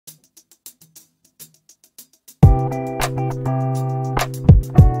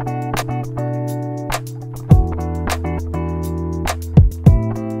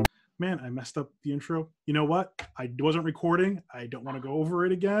messed up the intro. You know what? I wasn't recording. I don't want to go over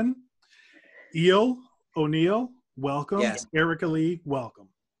it again. Eel O'Neal, welcome. Yes. Erica Leigh, welcome.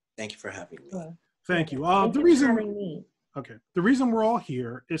 Thank you for having me. Thank you. Thank you for having me. Okay. The reason we're all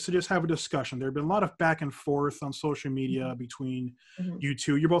here is to just have a discussion. There have been a lot of back and forth on social media between you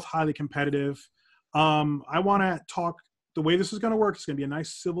two. You're both highly competitive. I want to talk. The way this is going to work, it's going to be a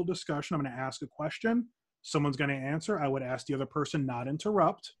nice civil discussion. I'm going to ask a question. Someone's going to answer. I would ask the other person not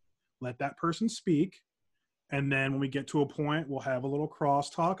interrupt. Let that person speak. And then when we get to a point, we'll have a little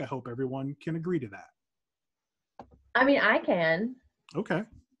crosstalk. I hope everyone can agree to that. I mean, I can. Okay.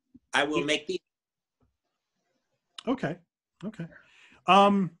 I will make the... Okay.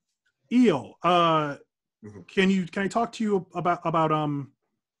 Eel, can I talk to you about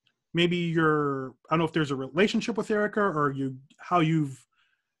maybe your, I don't know if there's a relationship with Erica or how you've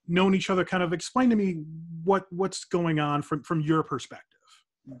known each other. Kind of explain to me what's going on from your perspective.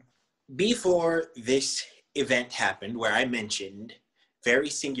 Before this event happened, where I mentioned very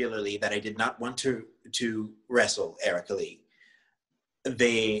singularly that I did not want to wrestle Erica Leigh,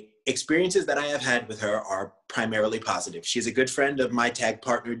 the experiences that I have had with her are primarily positive. She's a good friend of my tag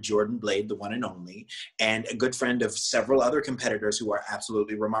partner, Jordan Blade, the one and only, and a good friend of several other competitors who are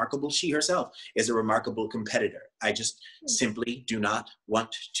absolutely remarkable. She herself is a remarkable competitor. I just simply do not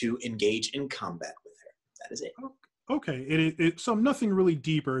want to engage in combat with her. That is it. Okay. So nothing really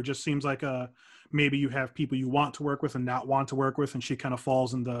deeper. It just seems like maybe you have people you want to work with and not want to work with, and she kind of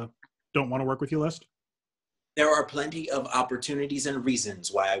falls in the don't want to work with you list. There are plenty of opportunities and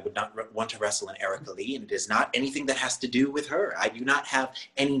reasons why I would not want to wrestle an Erica Leigh, and it is not anything that has to do with her. I do not have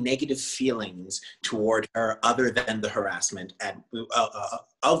any negative feelings toward her other than the harassment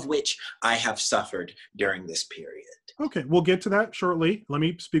of which I have suffered during this period. Okay, we'll get to that shortly. Let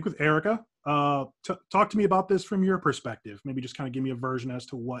me speak with Erica. Talk to me about this from your perspective. Maybe just kind of give me a version as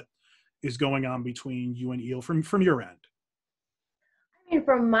to what is going on between you and Eel from your end. I mean,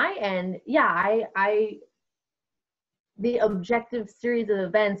 from my end, yeah, the objective series of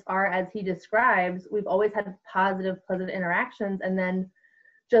events are, as he describes, we've always had positive, pleasant interactions. And then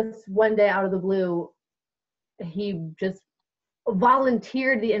just one day out of the blue, he just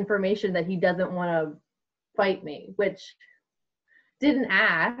volunteered the information that he doesn't want to fight me, which didn't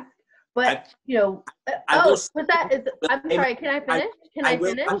ask. But, I'm sorry, can I finish? Can I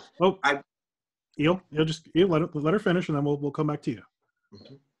finish? Eel, let her finish, and then we'll come back to you.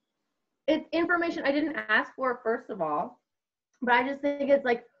 Mm-hmm. It's information I didn't ask for, first of all, but I just think it's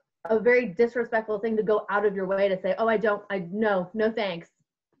like a very disrespectful thing to go out of your way to say, oh, no thanks.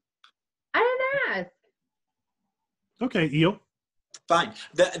 I didn't ask. Okay, Eel. Fine.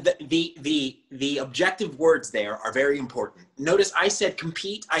 The objective words there are very important. Notice I said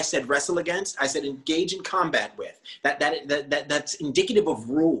compete, I said wrestle against, I said engage in combat with. That's indicative of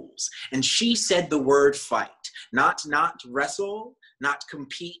rules. And she said the word fight, not wrestle, not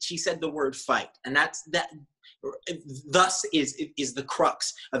compete. She said the word fight, and thus is the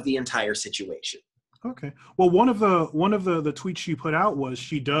crux of the entire situation. Okay. Well, one of the tweets she put out was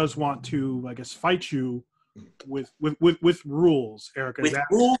she does want to, I guess, fight you with rules, Erica.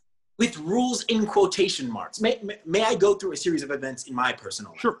 With rules in quotation marks. May I go through a series of events in my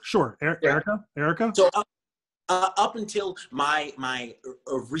personal life? Sure. Erica. So up until my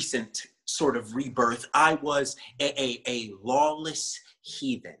recent sort of rebirth, I was a lawless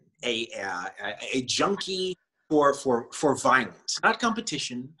heathen, a junkie for violence, not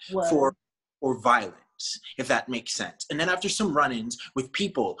competition, for violence, if that makes sense. And then after some run-ins with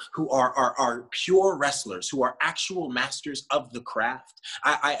people who are pure wrestlers, who are actual masters of the craft,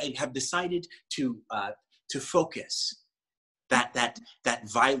 I have decided to focus that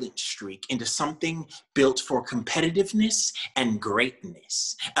violent streak into something built for competitiveness and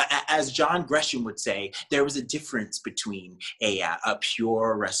greatness. As John Gresham would say, there was a difference between a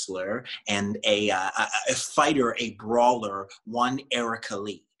pure wrestler and a fighter, a brawler, one Erica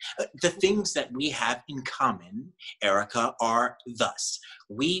Leigh. The things that we have in common, Erica, are thus: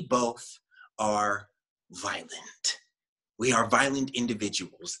 we both are violent. We are violent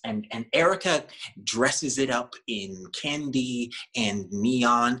individuals, and Erica dresses it up in candy and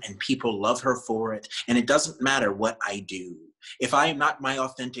neon, and people love her for it, and it doesn't matter what I do. If I am not my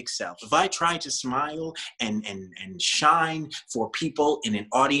authentic self, if I try to smile and shine for people in an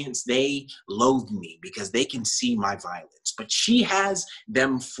audience, they loathe me because they can see my violence. But she has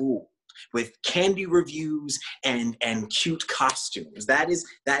them fooled with candy reviews and cute costumes. That is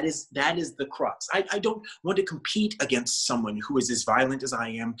the crux. I don't want to compete against someone who is as violent as I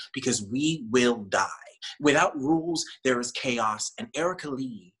am, because we will die. Without rules, there is chaos, and Erica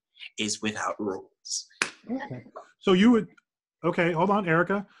Leigh is without rules. Okay. So you would, okay, hold on,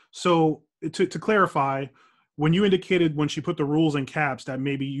 Erica. So to clarify, when you indicated when she put the rules in caps that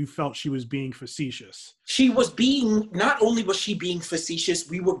maybe you felt she was being facetious. She was being, not only was she being facetious,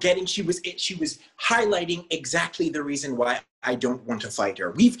 she was highlighting exactly the reason why I don't want to fight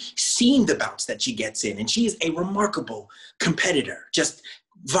her. We've seen the bouts that she gets in, and she is a remarkable competitor, just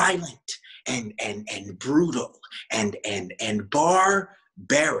violent and brutal and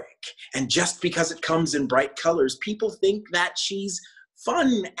barbaric. And just because it comes in bright colors, people think that she's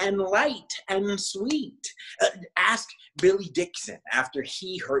fun and light and sweet. Ask Billy Dixon after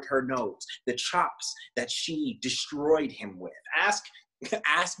he hurt her nose, the chops that she destroyed him with. Ask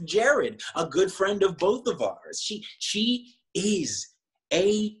Jared, a good friend of both of ours. She is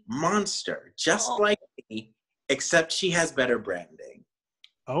a monster, just like me, except she has better branding.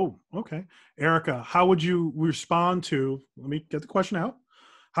 Oh, okay. Erica, how would you respond to, let me get the question out.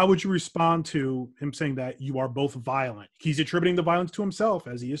 How would you respond to him saying that you are both violent? He's attributing the violence to himself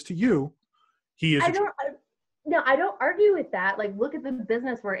as he is to you. I don't argue with that. Like, look at the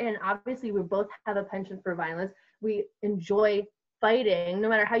business we're in. Obviously, we both have a penchant for violence. We enjoy fighting, no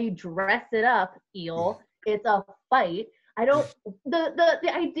matter how you dress it up, Eel. It's a fight.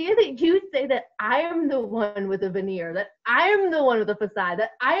 The idea that you say that I am the one with a veneer, that I am the one with a facade,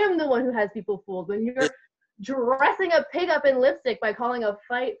 that I am the one who has people fooled, when you're dressing a pig up in lipstick by calling a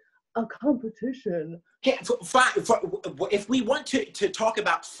fight a competition. If we want to talk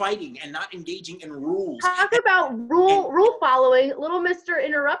about fighting and not engaging in rules. Talk about rule following. Little Mr.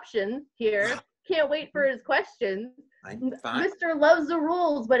 Interruption here. Can't wait for his questions. Mr. loves the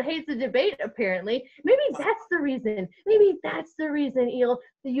rules but hates the debate, apparently. Maybe that's the reason. Maybe that's the reason, Eel,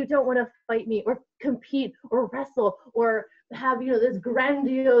 that you don't want to fight me or compete or wrestle or have, this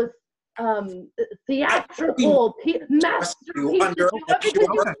grandiose theatrical masterpiece.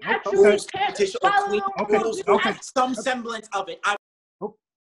 Some semblance of it.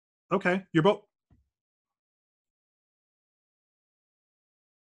 Okay, you're both.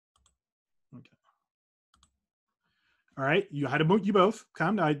 Okay. All right, you had to mute you both.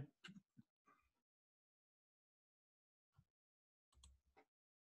 Calm down.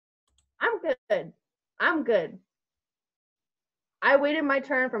 I'm good. I waited my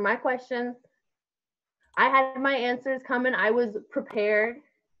turn for my questions. I had my answers coming. I was prepared.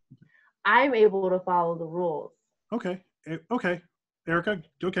 I'm able to follow the rules. Okay. Erica,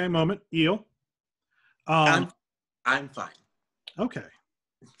 okay, moment. Eel. I'm fine. Okay.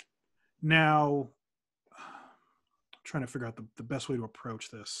 Now, I'm trying to figure out the best way to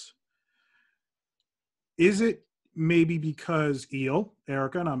approach this. Is it maybe because Eel,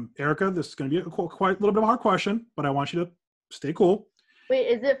 Erica, and I'm Erica, this is going to be quite a little bit of a hard question, but I want you to stay cool. Wait,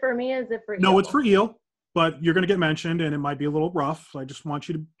 is it for me? Or is it for Eel? No, it's for Eel, but you're going to get mentioned and it might be a little rough. So I just want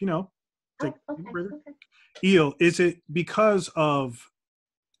you to, take okay. Eel, is it because of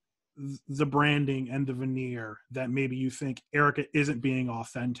the branding and the veneer that maybe you think Erica isn't being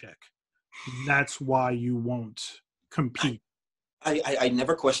authentic? That's why you won't compete. I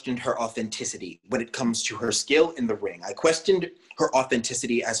never questioned her authenticity when it comes to her skill in the ring. I questioned her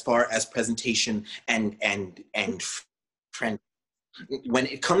authenticity as far as presentation and trend. When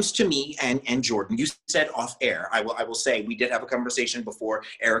it comes to me and Jordan, you said off air, I will say, we did have a conversation before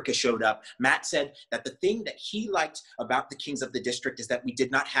Erica showed up. Matt said that the thing that he liked about the Kings of the District is that we did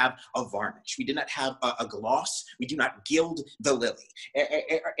not have a varnish. We did not have a gloss. We do not gild the lily.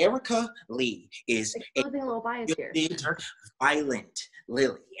 Erica Leigh is a violent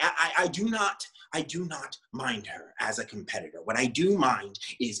lily. I do not mind her as a competitor. What I do mind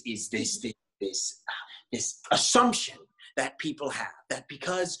is this assumption that people have, that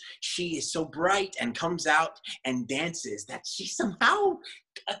because she is so bright and comes out and dances, that she's somehow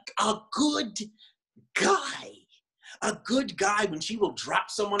a good guy when she will drop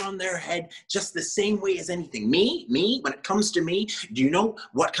someone on their head just the same way as anything. Me, when it comes to me, do you know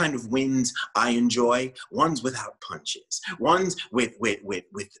what kind of wins I enjoy? Ones without punches, ones with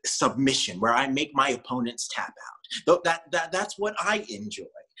submission, where I make my opponents tap out. That's what I enjoy.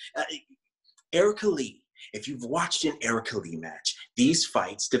 Erica Leigh, if you've watched an Erica Leigh match, these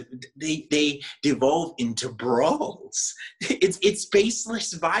fights, they devolve into brawls. It's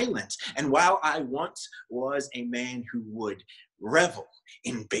baseless violence. And while I once was a man who would revel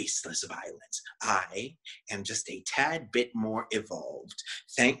in baseless violence, I am just a tad bit more evolved,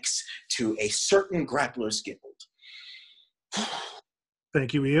 thanks to a certain Grappler's Guild.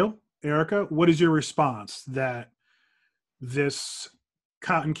 Thank you, Eel. Erica, what is your response that this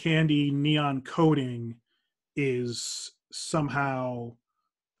cotton candy neon coating is somehow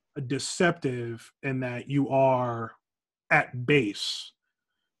deceptive and that you are at base,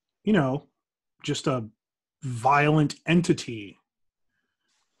 just a violent entity?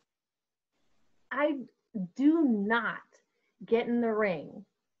 I do not get in the ring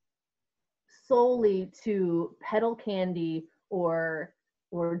solely to peddle candy or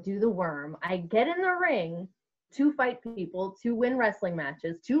do the worm. I get in the ring to fight people, to win wrestling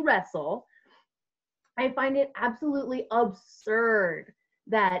matches, to wrestle. I find it absolutely absurd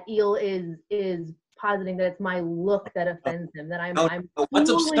that Eel is positing that it's my look that offends him, that I'm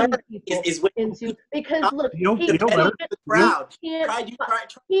what's fooling absurd people is when into, because look, he wants you to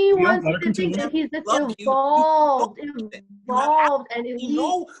think that he's this evolved and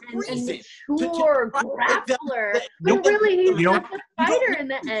elite and mature grappler, but really he's just a fighter in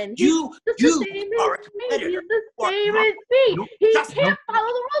the end. He's just the same as me. He's the same as me. He can't follow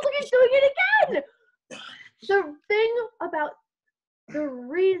the rules, and he's doing it again. The thing about the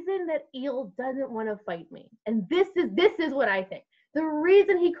reason that Eel doesn't want to fight me, and this is what I think. The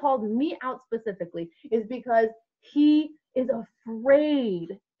reason he called me out specifically is because he is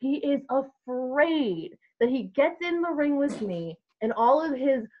afraid. He is afraid that he gets in the ring with me and all of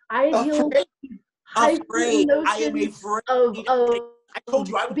his ideal afraid. I am afraid of I told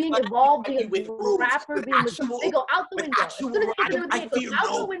you I would being evolved, being a rapper, being they go out the window. As soon as he gets it goes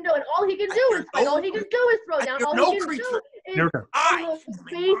out the window, and all he can do is fight. All he can do is throw down. All he can do is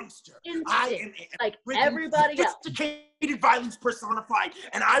base instinct, like everybody else. Sophisticated violence personified,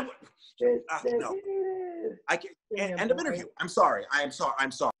 and I would. No, I can't. End of interview. I'm sorry. I'm sorry.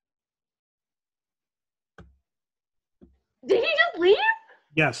 Did he just leave?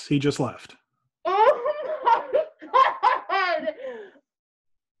 Yes, he just left. Oh my God!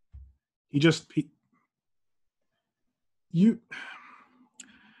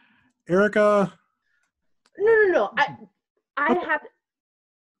 Erica. No. I have.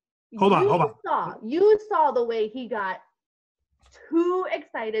 Hold on. You saw the way he got too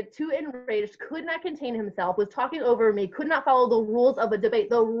excited, too enraged, could not contain himself, was talking over me, could not follow the rules of a debate.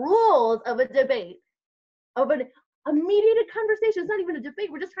 The rules of a debate, of a mediated conversation. It's not even a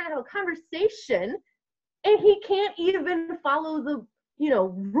debate. We're just trying to have a conversation, and he can't even follow the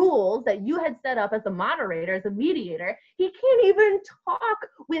rules that you had set up as the moderator, as a mediator. He can't even talk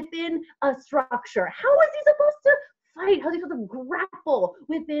within a structure. How is he supposed to fight? How is he supposed to grapple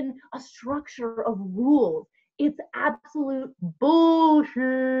within a structure of rules? It's absolute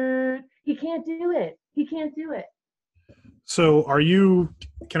bullshit. He can't do it. So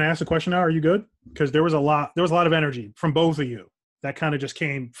can I ask a question now? Are you good? Because there was a lot of energy from both of you that kind of just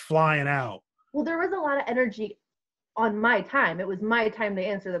came flying out. Well, there was a lot of energy on my time. It was my time to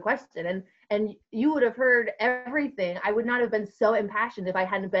answer the question, and you would have heard everything. I would not have been so impassioned if I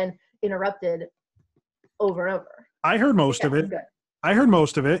hadn't been interrupted over and over. I heard most of it. Good. I heard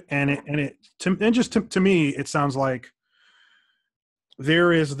most of it, and to me, it sounds like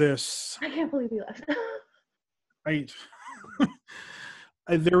there is this. I can't believe you left.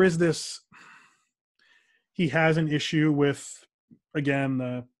 There is this. He has an issue with, again,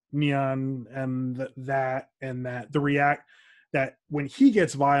 the neon and that when he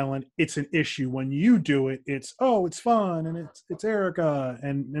gets violent, it's an issue. When you do it, it's fun and it's Erica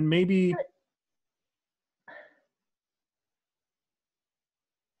and maybe.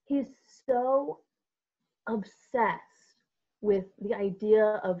 He's so obsessed with the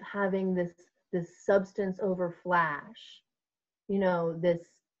idea of having this substance over flash,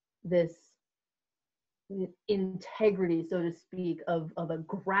 this integrity, so to speak, of a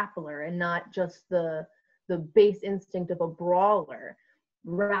grappler, and not just the base instinct of a brawler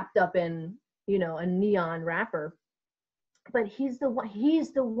wrapped up in a neon rapper. But he's the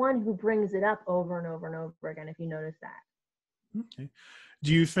one who brings it up over and over and over again, if you notice that. Okay.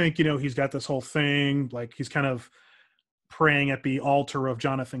 Do you think, he's got this whole thing, like he's kind of praying at the altar of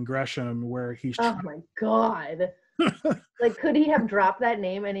Jonathan Gresham where he's... Oh my God. Like, could he have dropped that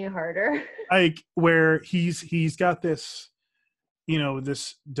name any harder? Like, where he's got this,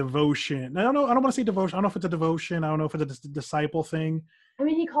 this devotion. I don't want to say devotion. I don't know if it's a devotion. I don't know if it's a disciple thing. I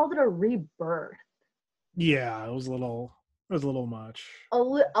mean, he called it a rebirth. Yeah, it was a little much. A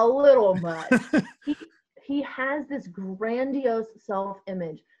little much. He has this grandiose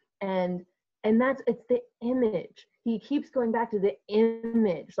self-image, and it's the image. He keeps going back to the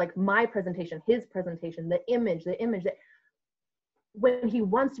image, like my presentation, his presentation, the image that when he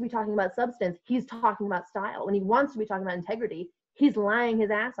wants to be talking about substance, he's talking about style. When he wants to be talking about integrity, he's lying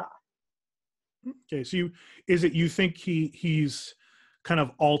his ass off. Okay, so you think he's kind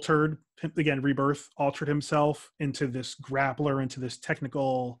of altered, again, rebirth, altered himself into this grappler, into this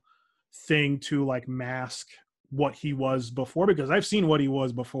technical thing to like mask what he was before? Because I've seen what he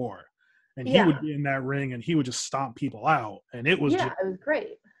was before, and he would be in that ring and he would just stomp people out, and it was it was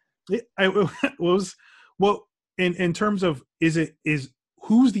great. It was well in terms of is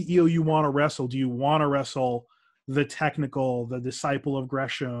who's the eel you want to wrestle? Do you want to wrestle the technical, the disciple of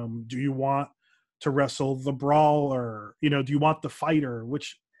Gresham? Do you want to wrestle the brawler? You know, do you want the fighter?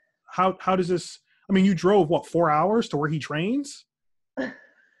 Which, how does this, I mean, you drove what, 4 hours to where he trains?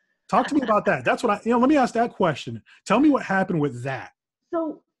 Talk to me about that. That's what let me ask that question. Tell me what happened with that.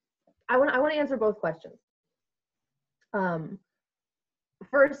 So I want to answer both questions.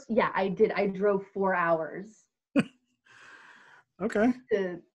 First, yeah, I did. I drove 4 hours. Okay.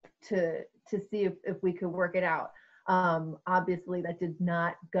 To see if we could work it out. Obviously that did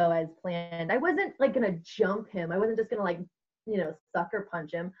not go as planned. I wasn't like gonna jump him. I wasn't just gonna like, sucker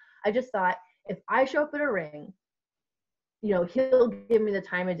punch him. I just thought if I show up at a ring, he'll give me the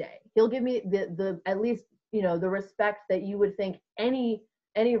time of day. He'll give me the at least, the respect that you would think any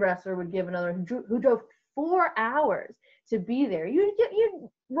wrestler would give another who drove 4 hours to be there. You'd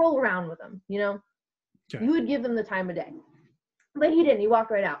roll around with him, Okay. You would give them the time of day. But he didn't. He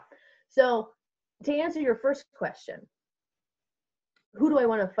walked right out. So to answer your first question, who do I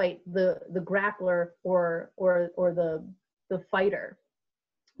want to fight, the grappler or the fighter?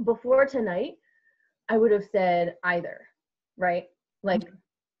 Before tonight, I would have said either, right? Like,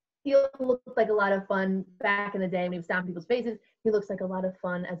 he looked like a lot of fun back in the day when he was stomping people's faces. He looks like a lot of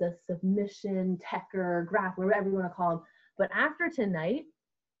fun as a submission techer, grappler, whatever you want to call him. But after tonight,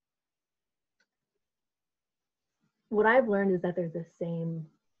 what I've learned is that they're the same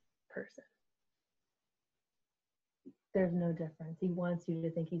person. There's no difference. He wants you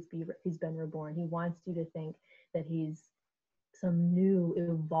to think he's been reborn. He wants you to think that he's some new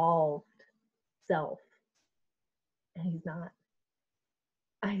evolved self, and he's not.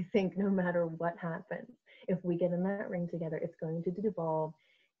 I think no matter what happens, if we get in that ring together, it's going to devolve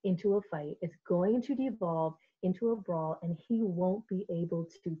into a fight. It's going to devolve into a brawl, and he won't be able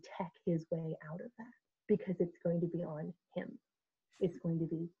to tech his way out of that because it's going to be on him. It's going to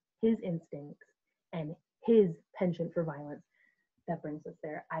be his instincts and his penchant for violence that brings us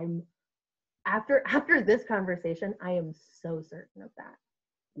there. After this conversation, I am so certain of that.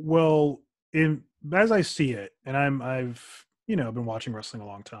 Well, as I see it, and I've been watching wrestling a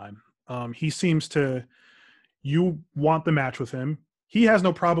long time. He seems to, you want the match with him. He has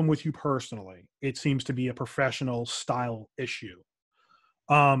no problem with you personally. It seems to be a professional style issue.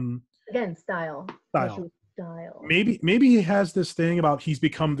 Again, style. Maybe he has this thing about he's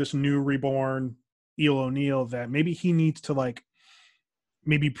become this new reborn Eel O'Neal that maybe he needs to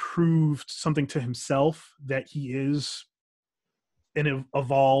maybe prove something to himself that he is and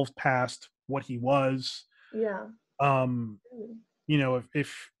evolved past what he was. Yeah.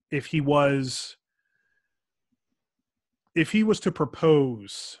 If he was to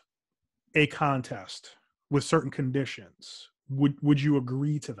propose a contest with certain conditions, would you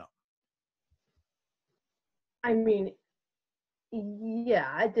agree to them? I mean,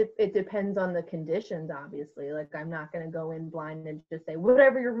 yeah, it depends on the conditions, obviously. Like, I'm not going to go in blind and just say,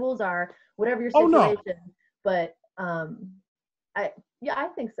 whatever your rules are, whatever your situation. Oh, no. But, I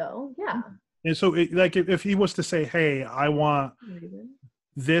think so. Yeah. And so if he was to say, hey, I want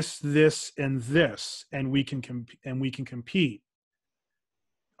this, and this, and we can compete.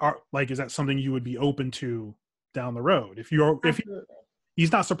 Is that something you would be open to down the road? If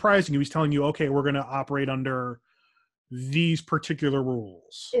he's not surprising you, he's telling you, okay, we're going to operate under these particular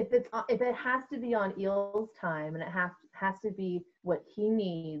rules. If it has to be on Eel's time and it has to be what he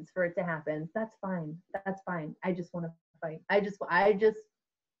needs for it to happen, that's fine. That's fine. I just want to fight. I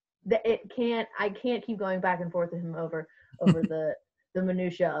can't keep going back and forth with him over the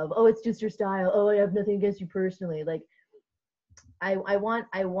minutia of, oh, it's just your style. Oh, I have nothing against you personally. Like, I want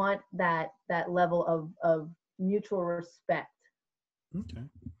that level of mutual respect. Okay.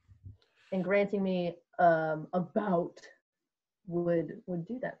 And granting me about would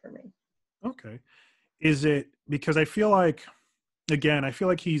do that for me. Okay. Is it because I feel like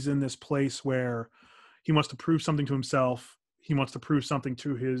he's in this place where he wants to prove something to himself. He wants to prove something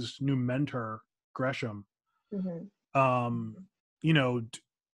to his new mentor, Gresham. Mm-hmm.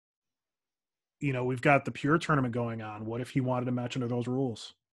 We've got the Pure tournament going on. What if he wanted a match under those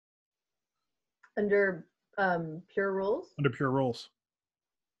rules? Under Pure rules? Under Pure rules.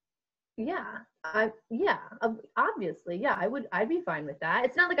 Yeah. Obviously. Yeah, I'd be fine with that.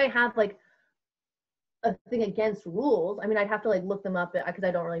 It's not like I have like a thing against rules. I mean, I'd have to like look them up because I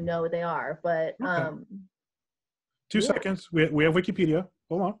don't really know what they are, but okay. 2 seconds. We have Wikipedia.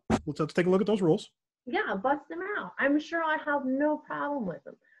 Hold on. Let's take a look at those rules. Yeah, bust them out. I'm sure I have no problem with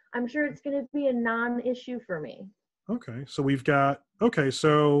them. I'm sure it's going to be a non-issue for me. Okay, so we've got. Okay,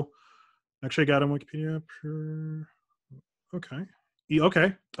 so actually, I got on Wikipedia. Pure. Okay.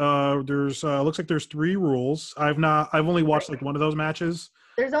 Okay. There's looks like there's 3 rules. I've only watched like one of those matches.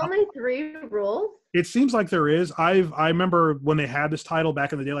 There's only 3 rules. It seems like there is. I remember when they had this title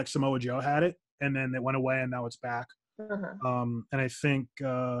back in the day, like Samoa Joe had it, and then it went away, and now it's back. And I think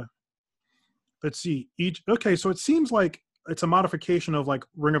let's see, so it seems like it's a modification of like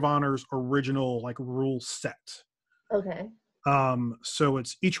Ring of Honor's original like rule set. Okay. So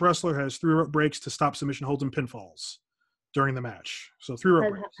it's each wrestler has 3 rope breaks to stop submission holds and pinfalls during the match. So 3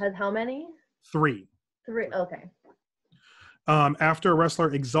 rope breaks. Has how many? 3. 3. Okay. After a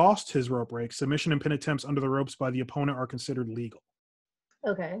wrestler exhausts his rope break, submission and pin attempts under the ropes by the opponent are considered legal.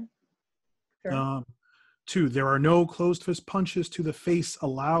 Okay. Sure. 2, there are no closed fist punches to the face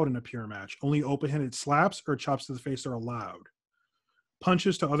allowed in a pure match. Only open-handed slaps or chops to the face are allowed.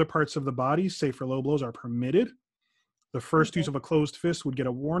 Punches to other parts of the body, save for low blows, are permitted. The first use of a closed fist would get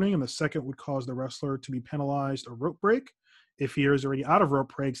a warning, and the second would cause the wrestler to be penalized a rope break. If he is already out of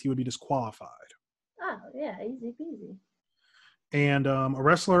rope breaks, he would be disqualified. Oh, yeah, easy peasy. And a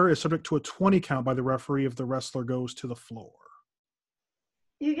wrestler is subject to a 20 count by the referee if the wrestler goes to the floor.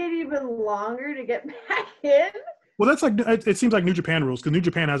 You get even longer to get back in? Well, that's like, it seems like New Japan rules, because New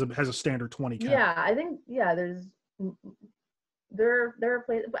Japan has a standard 20 count. Yeah, I think, there are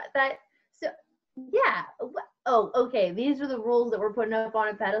places, but that, so, yeah. Oh, okay, these are the rules that we're putting up on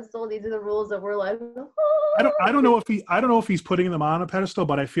a pedestal. These are the rules that we're like, oh. I don't know if he's putting them on a pedestal,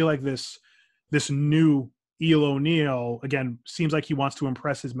 but I feel like this new Eel O'Neal, again, seems like he wants to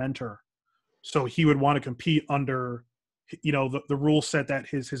impress his mentor. So he would want to compete under, the rule set that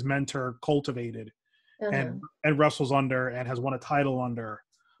his mentor cultivated and wrestles under and has won a title under.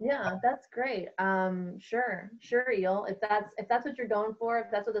 Yeah, that's great. Sure, Eel. If that's what you're going for, if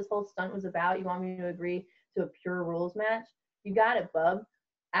that's what this whole stunt was about, you want me to agree to a pure rules match, you got it, bub.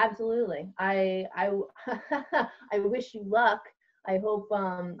 Absolutely. I I wish you luck. I hope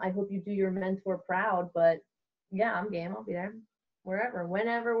you do your mentor proud, but yeah, I'm game. I'll be there. Wherever,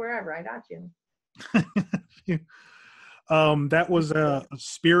 whenever, wherever. I got you. That was a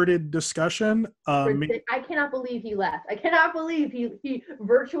spirited discussion. I cannot believe he left. I cannot believe he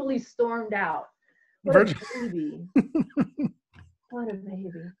virtually stormed out. What a baby. What a baby.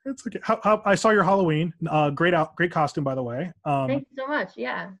 It's okay. How I saw your Halloween. Great costume, by the way. Thank you so much.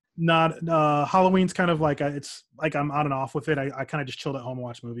 Yeah. Not Halloween's kind of like it's like I'm on and off with it. I kind of just chilled at home and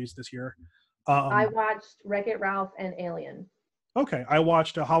watched movies this year. I watched Wreck-It Ralph and Alien. Okay, I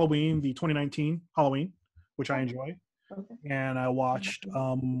watched Halloween, the 2019 Halloween, which I enjoy. Okay. And I watched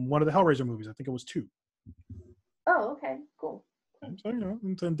one of the Hellraiser movies. I think it was 2. Oh, okay, cool. So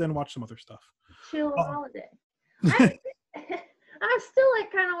and then watch some other stuff. Chill holiday. I'm still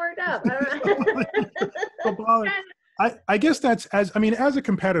like kind of worked up. I don't know. I guess that's as a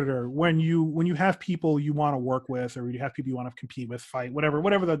competitor, when you have people you want to work with, or you have people you want to compete with, fight, whatever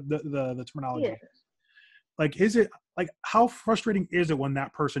the terminology is. Like, is it like, how frustrating is it when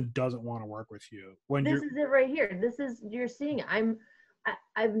that person doesn't want to work with you? When this is it right here. You're seeing it.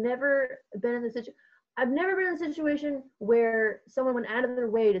 I've never been in the situation. I've never been in a situation where someone went out of their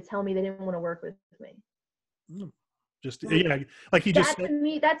way to tell me they didn't want to work with me. Just like he just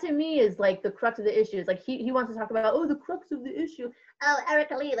that to me is like the crux of the issue. It's like he wants to talk about the crux of the issue. Oh,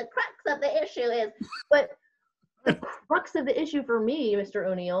 Erica Lee, the crux of the issue is, but the crux of the issue for me, Mr.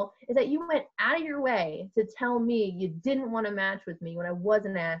 O'Neal, is that you went out of your way to tell me you didn't want to match with me when I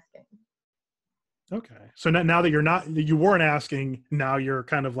wasn't asking. Okay, so now that you weren't asking, now you're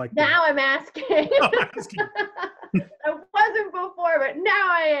kind of like now I'm asking. I wasn't before, but now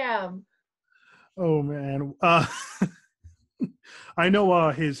I am. Oh man, I know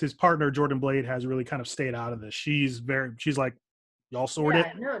his partner Jordan Blade has really kind of stayed out of this. She's like, y'all sorted.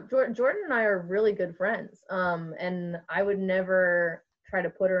 Yeah, no, Jordan and I are really good friends. And I would never try to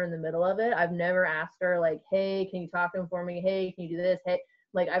put her in the middle of it. I've never asked her like, hey, can you talk to him for me? Hey, can you do this? Hey,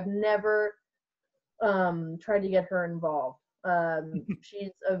 like I've never tried to get her involved.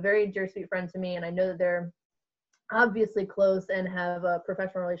 She's a very dear, sweet friend to me, and I know that they're obviously close and have a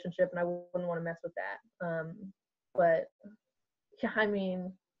professional relationship, and I wouldn't want to mess with that. But yeah, I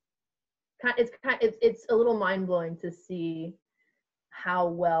mean, it's a little mind-blowing to see how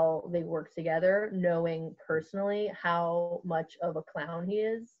well they work together, knowing personally how much of a clown he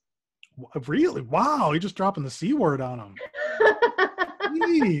is. Really? Wow, you're just dropping the C word on him.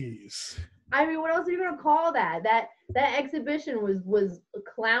 Jeez. I mean, what else are you gonna call that? That exhibition was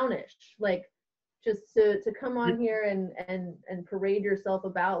clownish. Like, just to come on here and parade yourself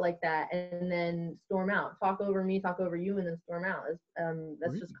about like that, and then storm out, talk over me, talk over you, and then storm out.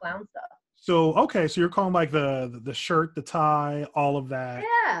 That's just clown stuff. So okay, so you're calling like the shirt, the tie, all of that.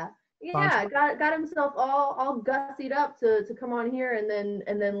 Yeah. Got himself all gussied up to come on here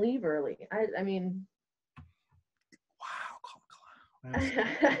and then leave early. I mean.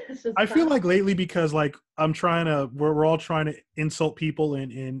 It's just I feel fun. like lately, because like we're all trying to insult people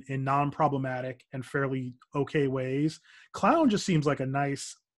in non-problematic and fairly okay ways. Clown just seems like a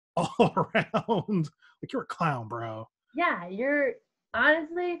nice all around, like, you're a clown, bro. Yeah, you're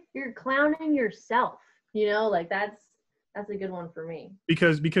clowning yourself. Like that's a good one for me.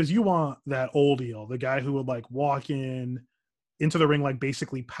 Because you want that old eel, the guy who would like walk into the ring like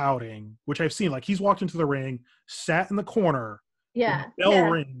basically pouting, which I've seen. Like, he's walked into the ring, sat in the corner. When the Yeah, bell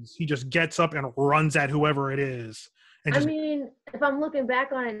rings, he just gets up and runs at whoever it is. And I just mean, if I'm looking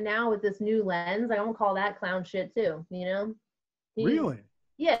back on it now with this new lens, like, I'm gonna call that clown shit too. He's really,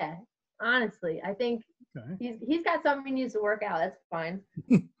 Yeah, honestly, I think okay. he's got something he needs to work out. That's fine.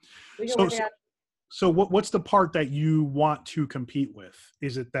 We can So, work it out. so what's the part that you want to compete with?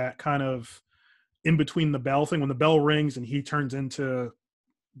 Is it that kind of in between the bell thing, when the bell rings and he turns into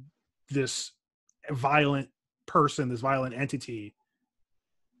this violent person, this violent entity?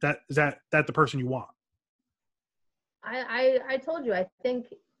 That the person you want? I told you. I think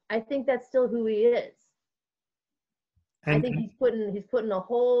that's still who he is. I And think he's putting a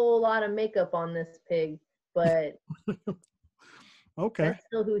whole lot of makeup on this pig, but okay. that's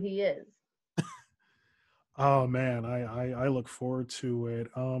still who he is. Oh man, I look forward to it.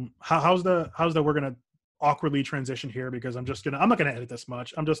 How's the we're gonna awkwardly transition here, because I'm not gonna edit this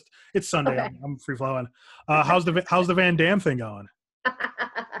much. It's Sunday. Okay. I'm free flowing. How's the Van Damme thing going?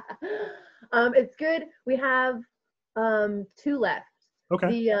 It's good. We have 2 left.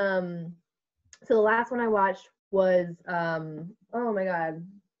 Okay. So the last one I watched was oh my god.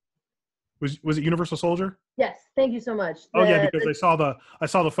 Was it Universal Soldier? Yes, thank you so much. Oh yeah, because I saw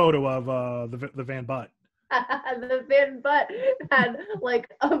the photo of the Van Butt. The Van Butt had like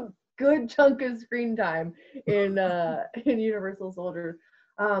a good chunk of screen time in Universal Soldier.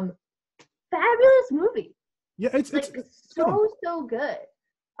 Fabulous movie. Yeah, it's Like, so good.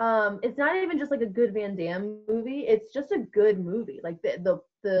 It's not even just like a good Van Damme movie. It's just a good movie. Like, the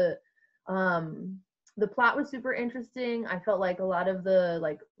plot was super interesting. I felt like a lot of the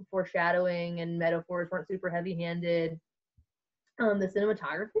like foreshadowing and metaphors weren't super heavy-handed. The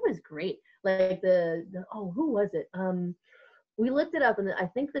cinematography was great. Like who was it? We looked it up, and I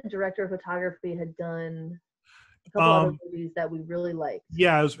think the director of photography had done a couple other movies that we really liked.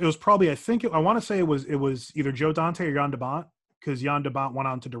 Yeah, it was probably, I want to say it was either Joe Dante or Jan de Bont, because Jan de Bont went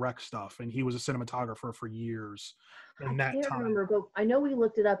on to direct stuff, and he was a cinematographer for years. In that I can't time, remember, but I know we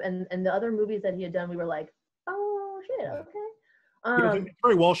looked it up, and the other movies that he had done, we were like, oh shit, yeah. okay. It's a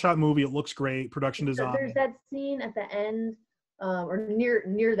very well shot movie. It looks great. Production design. There's that scene at the end, or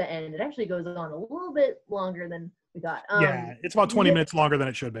near the end. It actually goes on a little bit longer than we thought. Yeah, it's about 20 minutes longer than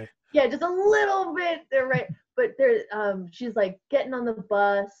it should be. Yeah, just a little bit. They're right, but she's like getting on the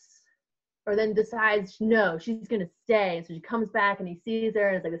bus, or then decides no, she's gonna stay. And so she comes back, and he sees her,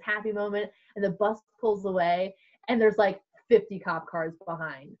 and it's like this happy moment. And the bus pulls away, and there's like 50 cop cars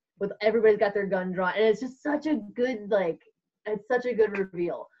behind, with everybody's got their gun drawn, and it's just such a good it's such a good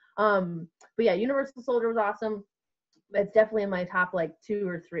reveal. But yeah, Universal Soldier was awesome. It's definitely in my top like 2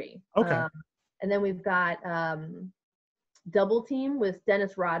 or 3. Okay. And then we've got Double Team with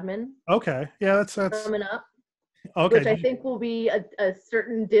Dennis Rodman. Okay. Yeah, that's coming up. Okay. Which I think will be a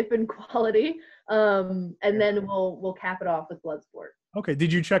certain dip in quality. And then we'll cap it off with Bloodsport. Okay.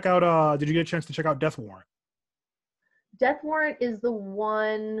 Did you get a chance to check out Death Warrant? Death Warrant is the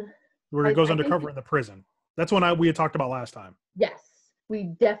one where he goes undercover in the prison. That's one we had talked about last time. Yes. We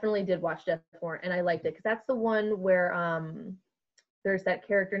definitely did watch Death Warrant, and I liked it because that's the one where there's that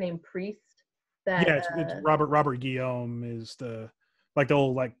character named Priest. It's Robert Guillaume is the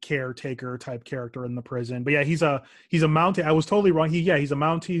old caretaker type character in the prison. But yeah, he's a Mountie. I was totally wrong. He's a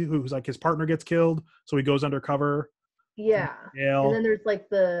Mountie who's like his partner gets killed, so he goes undercover. Yeah. And then there's like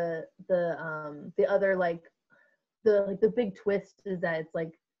the other the big twist is that it's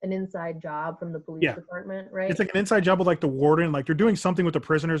like an inside job from the police department, right? It's like an inside job with like the warden, like they're doing something with the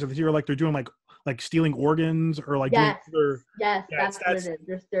prisoners. If you're they're doing like stealing organs or like yes, doing that's what it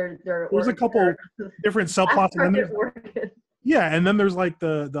is. There's a couple different subplots, and then there's like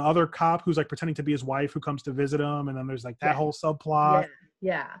the other cop who's like pretending to be his wife who comes to visit him, and then there's like that whole subplot.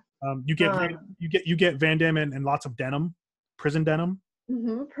 Yeah. You get Van Damme and lots of denim, prison denim.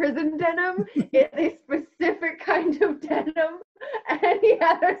 Mm-hmm. Prison denim is a specific kind of denim, and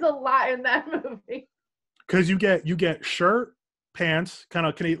there's a lot in that movie. Because you get shirt, pants, kind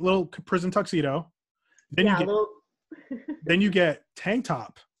of little prison tuxedo. Then you get tank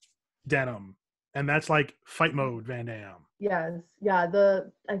top denim, and that's like fight mode Van Damme. Yes, yeah.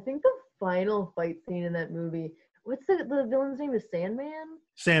 I think the final fight scene in that movie. What's the villain's name? Is Sandman?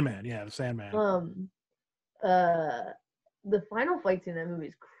 Sandman, yeah, the Sandman. the final fight scene in that movie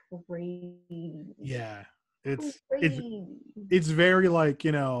is crazy. Yeah, it's crazy. it's very like,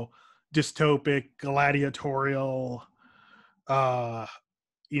 you know, dystopic, gladiatorial,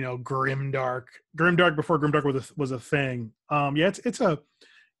 you know, grimdark before grimdark was a thing. Yeah, it's a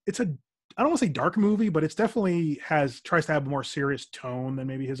I don't want to say dark movie, but it's definitely tries to have a more serious tone than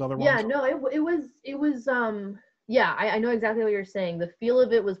maybe his other ones. Yeah, no, it was yeah, I know exactly what you're saying. The feel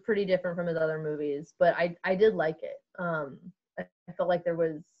of it was pretty different from his other movies, but I did like it. I felt like there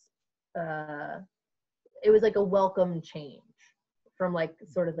was it was like a welcome change from like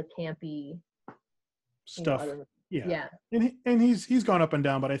sort of the campy stuff. Yeah. And he's gone up and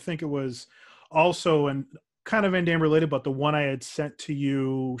down, but I think it was also and kind of Van Damme related, but the one I had sent to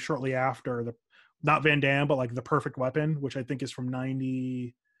you shortly after, the not Van Damme, but like The Perfect Weapon, which I think is from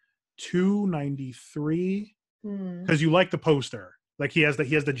 92, 93. Because you like the poster. Like he has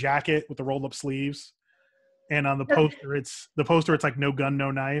the jacket with the rolled up sleeves. And on the poster it's like no gun,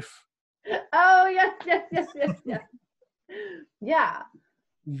 no knife. Oh yes. Yeah.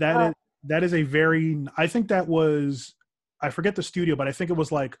 That is a very, I think that was, I forget the studio, but I think it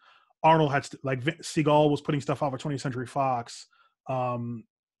was like Arnold had like Seagal was putting stuff off at 20th Century Fox. Van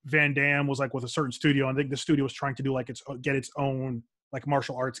Damme was like with a certain studio. I think the studio was trying to do like get its own like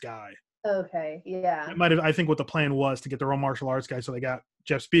martial arts guy. Okay, yeah. It might have. I think what the plan was to get their own martial arts guy. So they got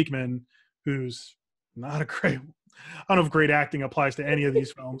Jeff Speakman, who's not a great. I don't know if great acting applies to any of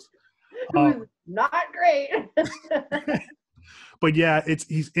these films. Who's not great. But yeah,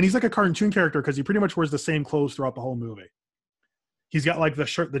 he's like a cartoon character because he pretty much wears the same clothes throughout the whole movie. He's got like the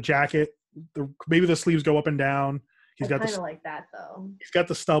shirt, the jacket, maybe the sleeves go up and down. He's got kind of like that though. He's got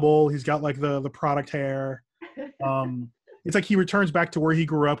the stubble. He's got like the product hair. It's like he returns back to where he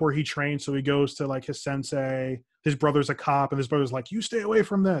grew up, where he trained. So he goes to like his sensei. His brother's a cop, and his brother's like, "You stay away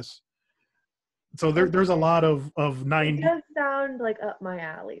from this." So there's a lot of 90s. It does sound like up my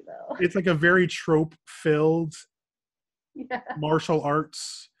alley though. It's like a very trope filled martial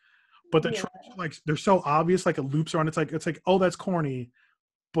arts, but the tropes are like they're so obvious, like it loops around. It's like oh, that's corny,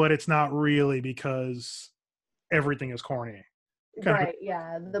 but it's not really because everything is corny. Right?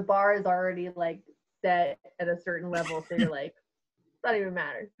 Yeah, the bar is already like set at a certain level, so you're like, not even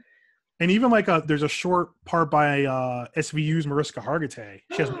matter. And even like there's a short part by SVU's Mariska Hargitay.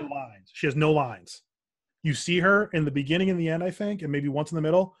 She has no lines. You see her in the beginning and the end, I think, and maybe once in the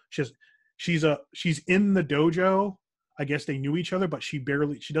middle. She's in the dojo. I guess they knew each other, but she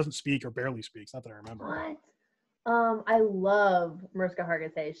doesn't speak or barely speaks. Not that I remember. What? I love Mariska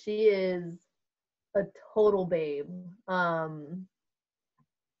Hargitay. She is a total babe.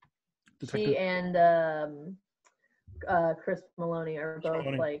 She and Chris Maloney are both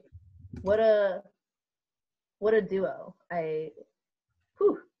like, what a duo.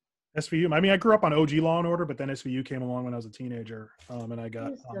 SVU. I mean, I grew up on OG Law and Order, but then SVU came along when I was a teenager, and I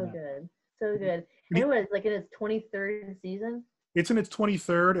got so good. And it was like in its 23rd season. It's in its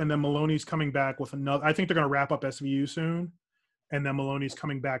 23rd, and then Maloney's coming back with another. I think they're going to wrap up SVU soon, and then Maloney's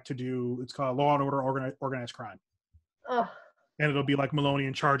coming back to do. It's called Law and Order Organized Crime. Oh. And it'll be like Maloney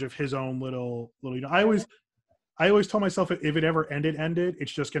in charge of his own little. You know, I always told myself if it ever ended,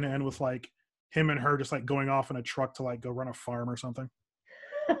 it's just going to end with like him and her just like going off in a truck to like go run a farm or something.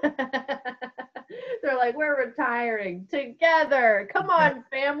 They're like, we're retiring together. Come on,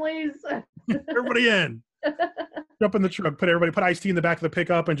 families. Everybody in. Jump in the truck. Put iced tea in the back of the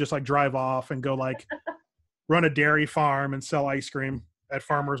pickup and just like drive off and go like run a dairy farm and sell ice cream at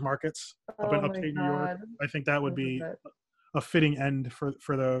farmers markets up in upstate New York. I think that would be a fitting end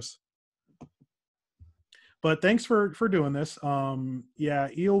for those. But thanks for doing this. Yeah,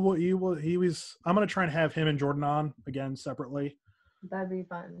 he was. I'm gonna try and have him and Jordan on again separately. That'd be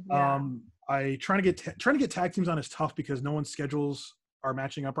fun. Yeah. I trying to get tag teams on is tough because no one's schedules are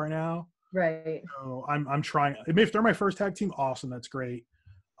matching up right now. Right. So I'm trying. If they're my first tag team, awesome. That's great.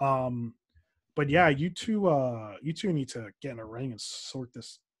 But yeah, you two need to get in a ring and sort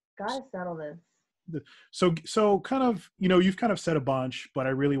this. Gotta settle this. So kind of, you know, you've kind of said a bunch, but I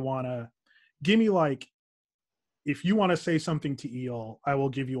really want to give me like, if you want to say something to Eel, I will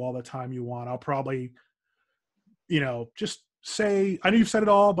give you all the time you want. I'll probably, you know, just say, I know you've said it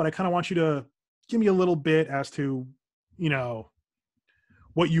all, but I kind of want you to give me a little bit as to, you know,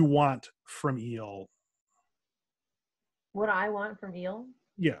 what you want from Eel. What I want from Eel?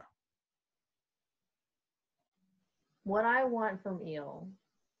 Yeah. What I want from Eel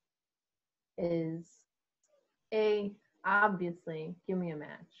is obviously give me a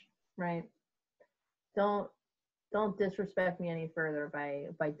match, right? Don't disrespect me any further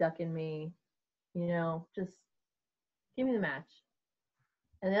by ducking me, you know, just give me the match.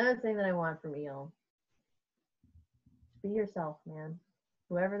 And the other thing that I want from Eel be yourself, man.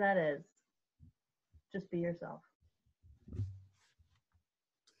 Whoever that is, just be yourself.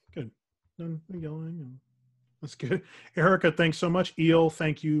 Good. None yelling. That's good. Erica, thanks so much. Eel,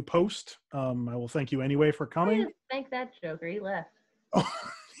 thank you. Post. I will thank you anyway for coming. Thank that joker. He left.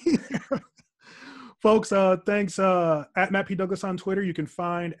 Folks, thanks at Matt P. Douglas on Twitter. You can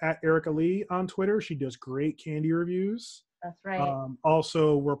find at Erica Leigh on Twitter. She does great candy reviews. That's right.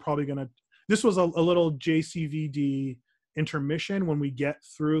 Also, we're probably going to, this was a little JCVD intermission. When we get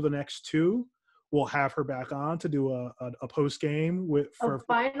through the next two, we'll have her back on to do a post game with a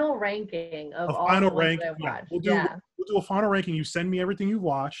final ranking of all final the ones rank. that I watched. We'll do a final ranking. You send me everything you've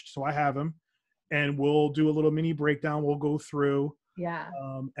watched, so I have them, and we'll do a little mini breakdown. We'll go through. Yeah.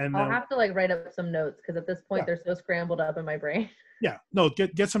 And I'll then, have to like write up some notes because at this point they're so scrambled up in my brain. Yeah. No,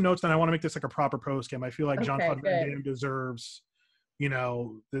 get some notes. Then I want to make this like a proper post game. I feel like Jean-Claude Van Damme deserves, you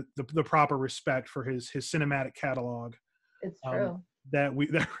know, the proper respect for his cinematic catalog. It's true. That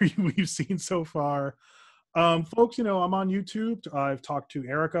we've seen so far. Folks, you know, I'm on YouTube. I've talked to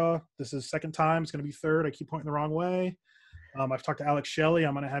Erica. This is second time. It's going to be third. I keep pointing the wrong way. I've talked to Alex Shelley.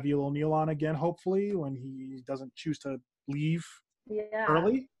 I'm going to have Eel O'Neal on again, hopefully, when he doesn't choose to leave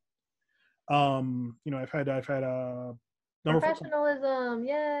early. You know, I've had professionalism.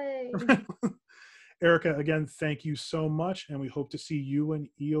 Yay. Erica, again, thank you so much, and we hope to see you and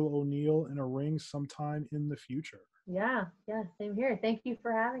Eel O'Neal in a ring sometime in the future. Yeah, same here. Thank you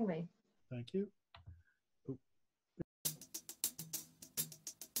for having me. Thank you.